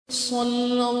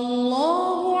صلى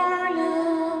الله على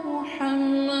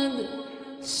محمد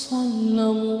صلى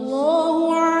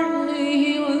الله عليه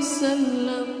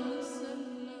وسلم.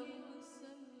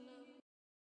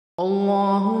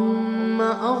 اللهم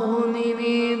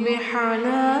أغنني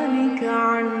بحلالك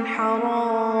عن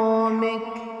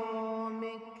حرامك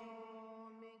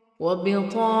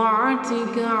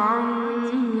وبطاعتك عن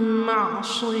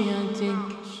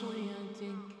معصيتك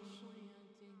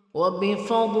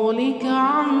وبفضلك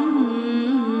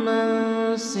عمن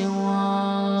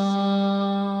سواك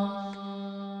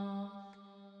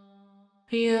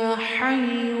يا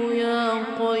حي يا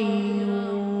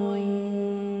قيوم.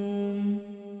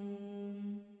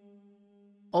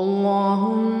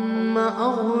 اللهم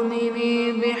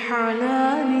أغنني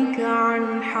بحلالك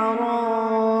عن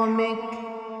حرامك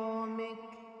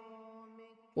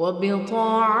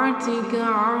وبطاعتك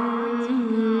عن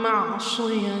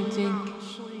معصيتك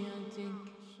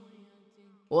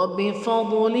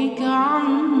وبفضلك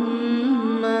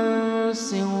عمن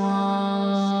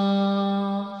سواك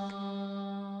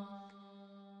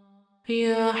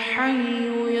يا حي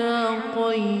يا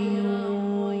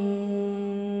قيوم.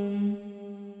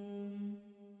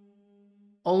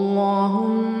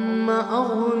 اللهم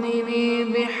أغنني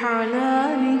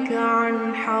بحلالك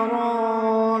عن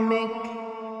حرامك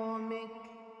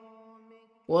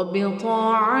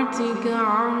وبطاعتك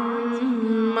عن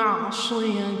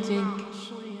معصيتك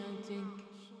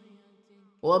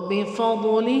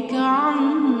وبفضلك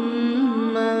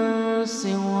عمن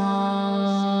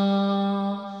سواك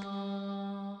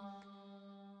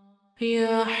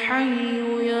يا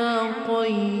حي يا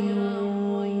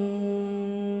قيوم.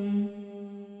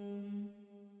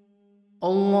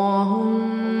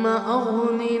 اللهم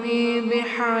أغنني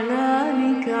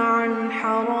بحلالك عن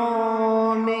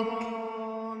حرامك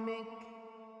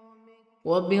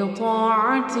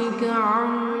وبطاعتك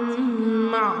عن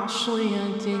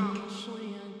معصيتك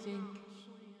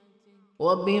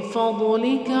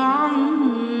وبفضلك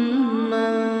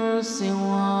عمن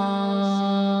سواك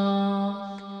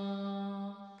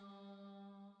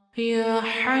يا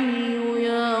حي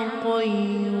يا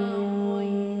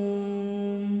قيوم.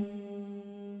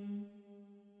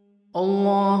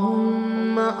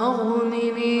 اللهم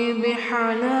أغنني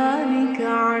بحلالك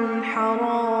عن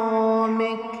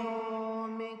حرامك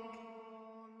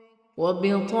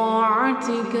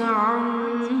وبطاعتك عن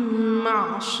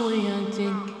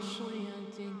معصيتك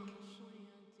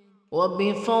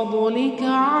وبفضلك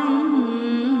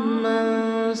عمن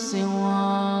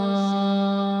سواك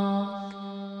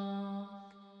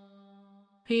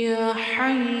يا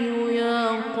حي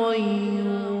يا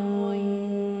قيوم.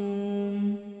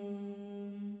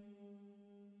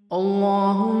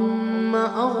 اللهم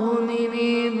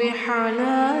أغنني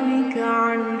بحلالك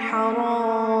عن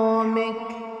حرامك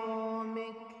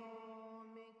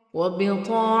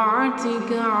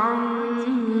وبطاعتك عن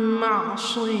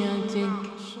معصيتك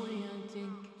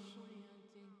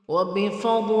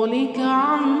وبفضلك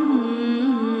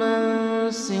عمن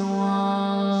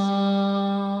سواك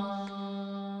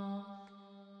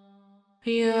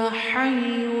يا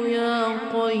حي يا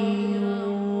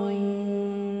قيوم.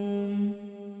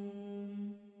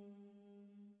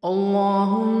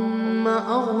 اللهم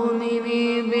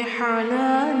أغنني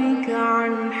بحلالك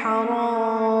عن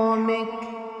حرامك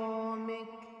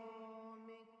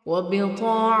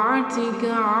وبطاعتك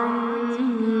عن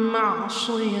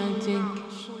معصيتك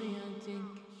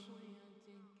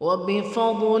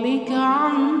وبفضلك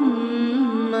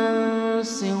عمن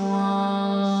سواك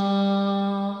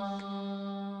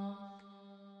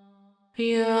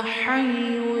يا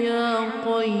حي يا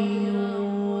قيوم.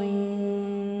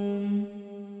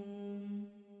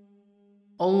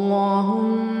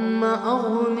 اللهم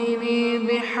أغنني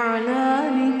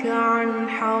بحلالك عن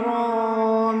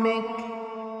حرامك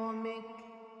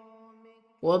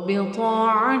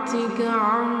وبطاعتك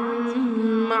عن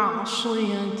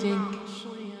معصيتك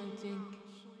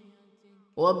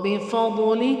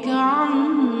وبفضلك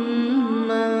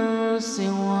عمن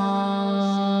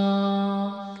سواك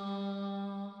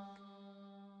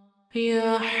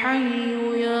يا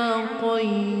حي يا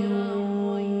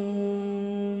قيوم.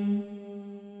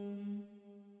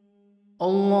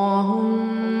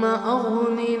 اللهم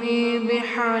أغنني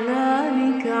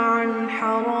بحلالك عن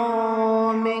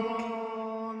حرامك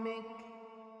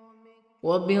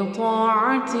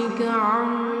وبطاعتك عن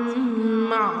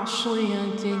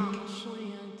معصيتك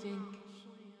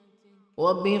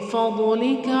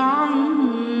وبفضلك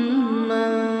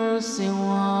عمن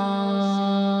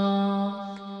سواك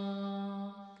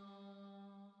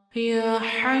يا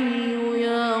حي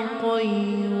يا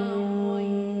قيوم.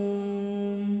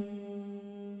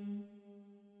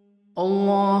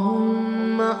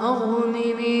 اللهم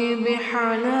أغنني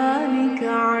بحلالك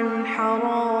عن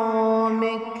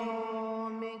حرامك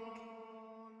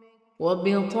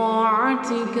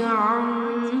وبطاعتك عن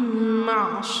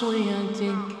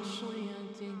معصيتك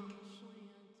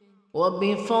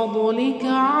وبفضلك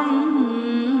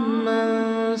عمن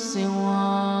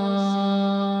سواك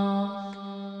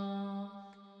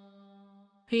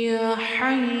يا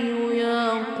حي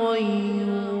يا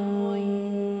قيوم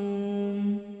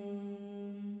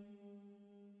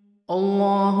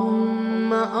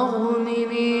اللهم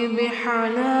أغنني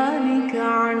بحلالك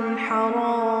عن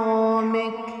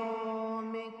حرامك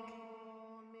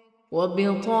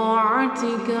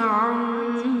وبطاعتك عن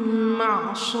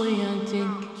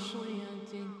معصيتك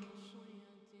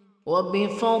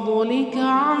وبفضلك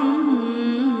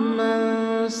عمن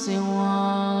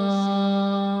سواك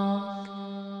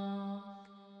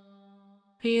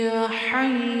يا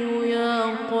حي يا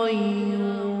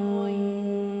قيوم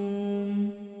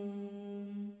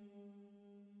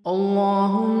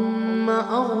اللهم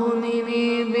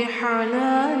أغنني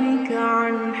بحلالك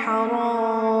عن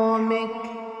حرامك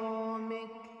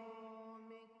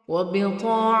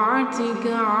وبطاعتك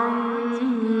عن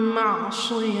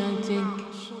معصيتك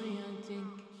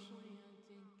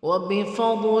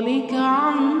وبفضلك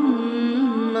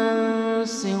عمن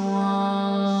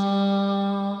سواك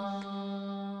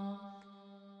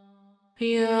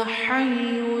يا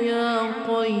حي يا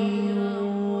قيوم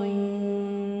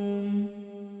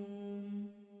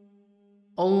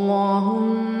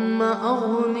اللهم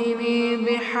أغنني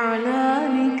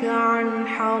بحلالك عن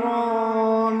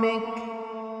حرامك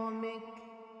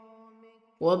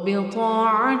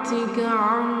وبطاعتك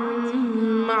عن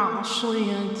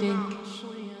معصيتك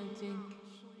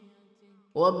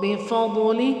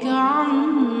وبفضلك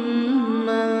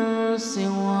عمن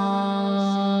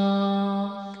سواك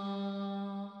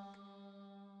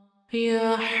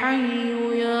يا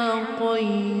حي يا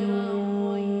قيوم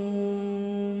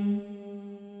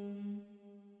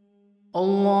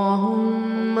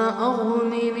اللهم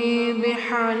أغنني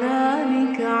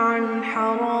بحلالك عن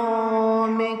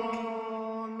حرامك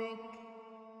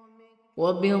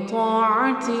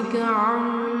وبطاعتك عن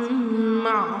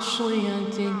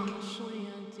معصيتك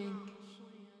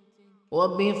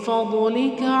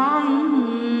وبفضلك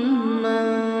عمن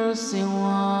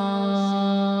سواك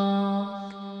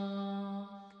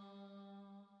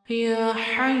يا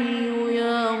حي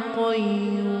يا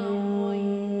قيوم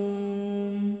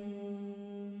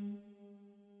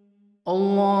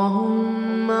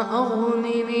اللهم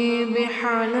أغنني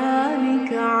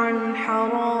بحلالك عن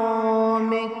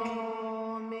حرامك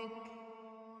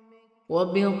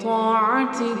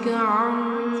وبطاعتك عن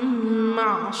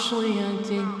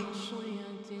معصيتك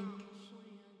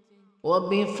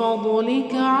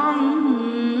وبفضلك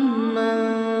عمن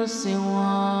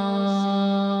سواك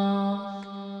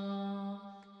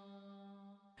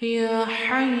يا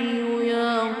حي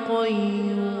يا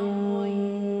قيوم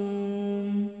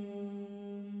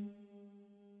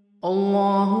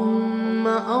اللهم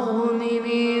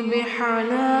أغنني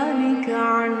بحلالك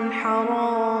عن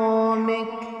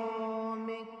حرامك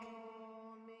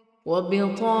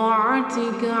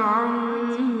وبطاعتك عن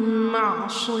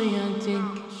معصيتك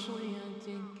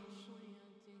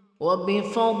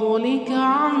وبفضلك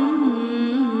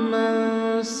عمن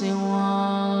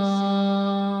سواك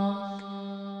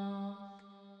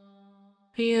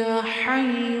يا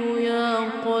حي يا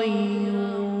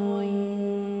قيوم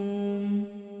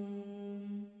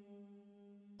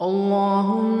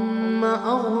اللهم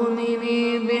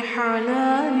أغنني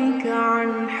بحلالك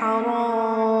عن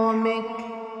حرامك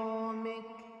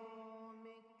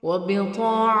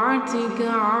وبطاعتك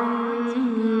عن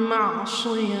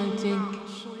معصيتك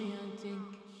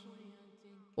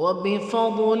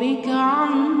وبفضلك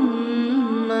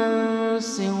عمن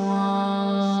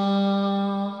سواك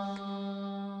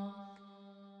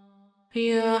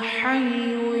يا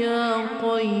حي يا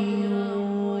قيوم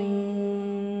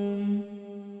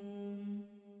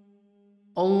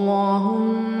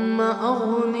اللهم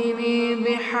أغنني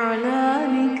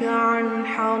بحلالك عن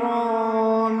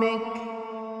حرامك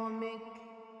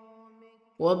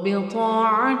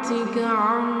وبطاعتك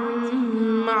عن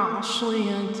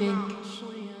معصيتك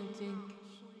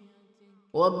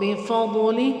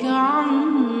وبفضلك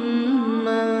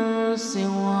عمن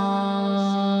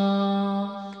سواك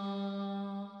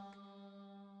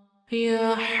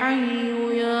يا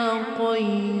حي يا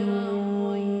قيوم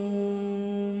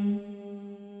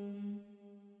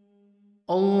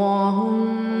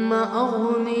اللهم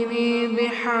أغنني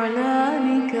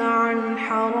بحلالك عن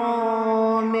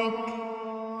حرامك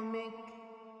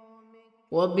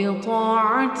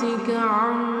وبطاعتك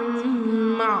عن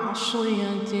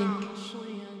معصيتك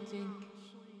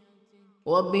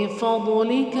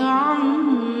وبفضلك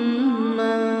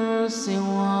عمن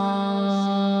سواك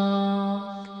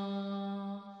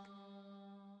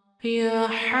يا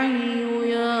حي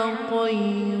يا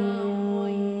قيوم.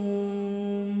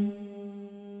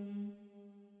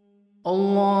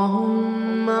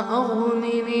 اللهم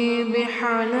أغنني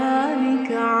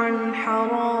بحلالك عن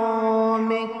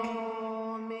حرامك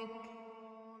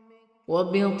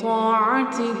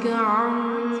وبطاعتك عن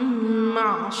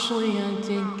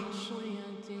معصيتك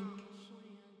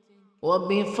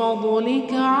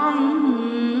وبفضلك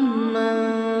عمن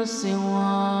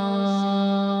سواك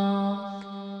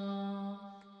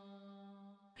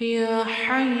يا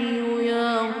حي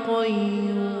يا قيوم.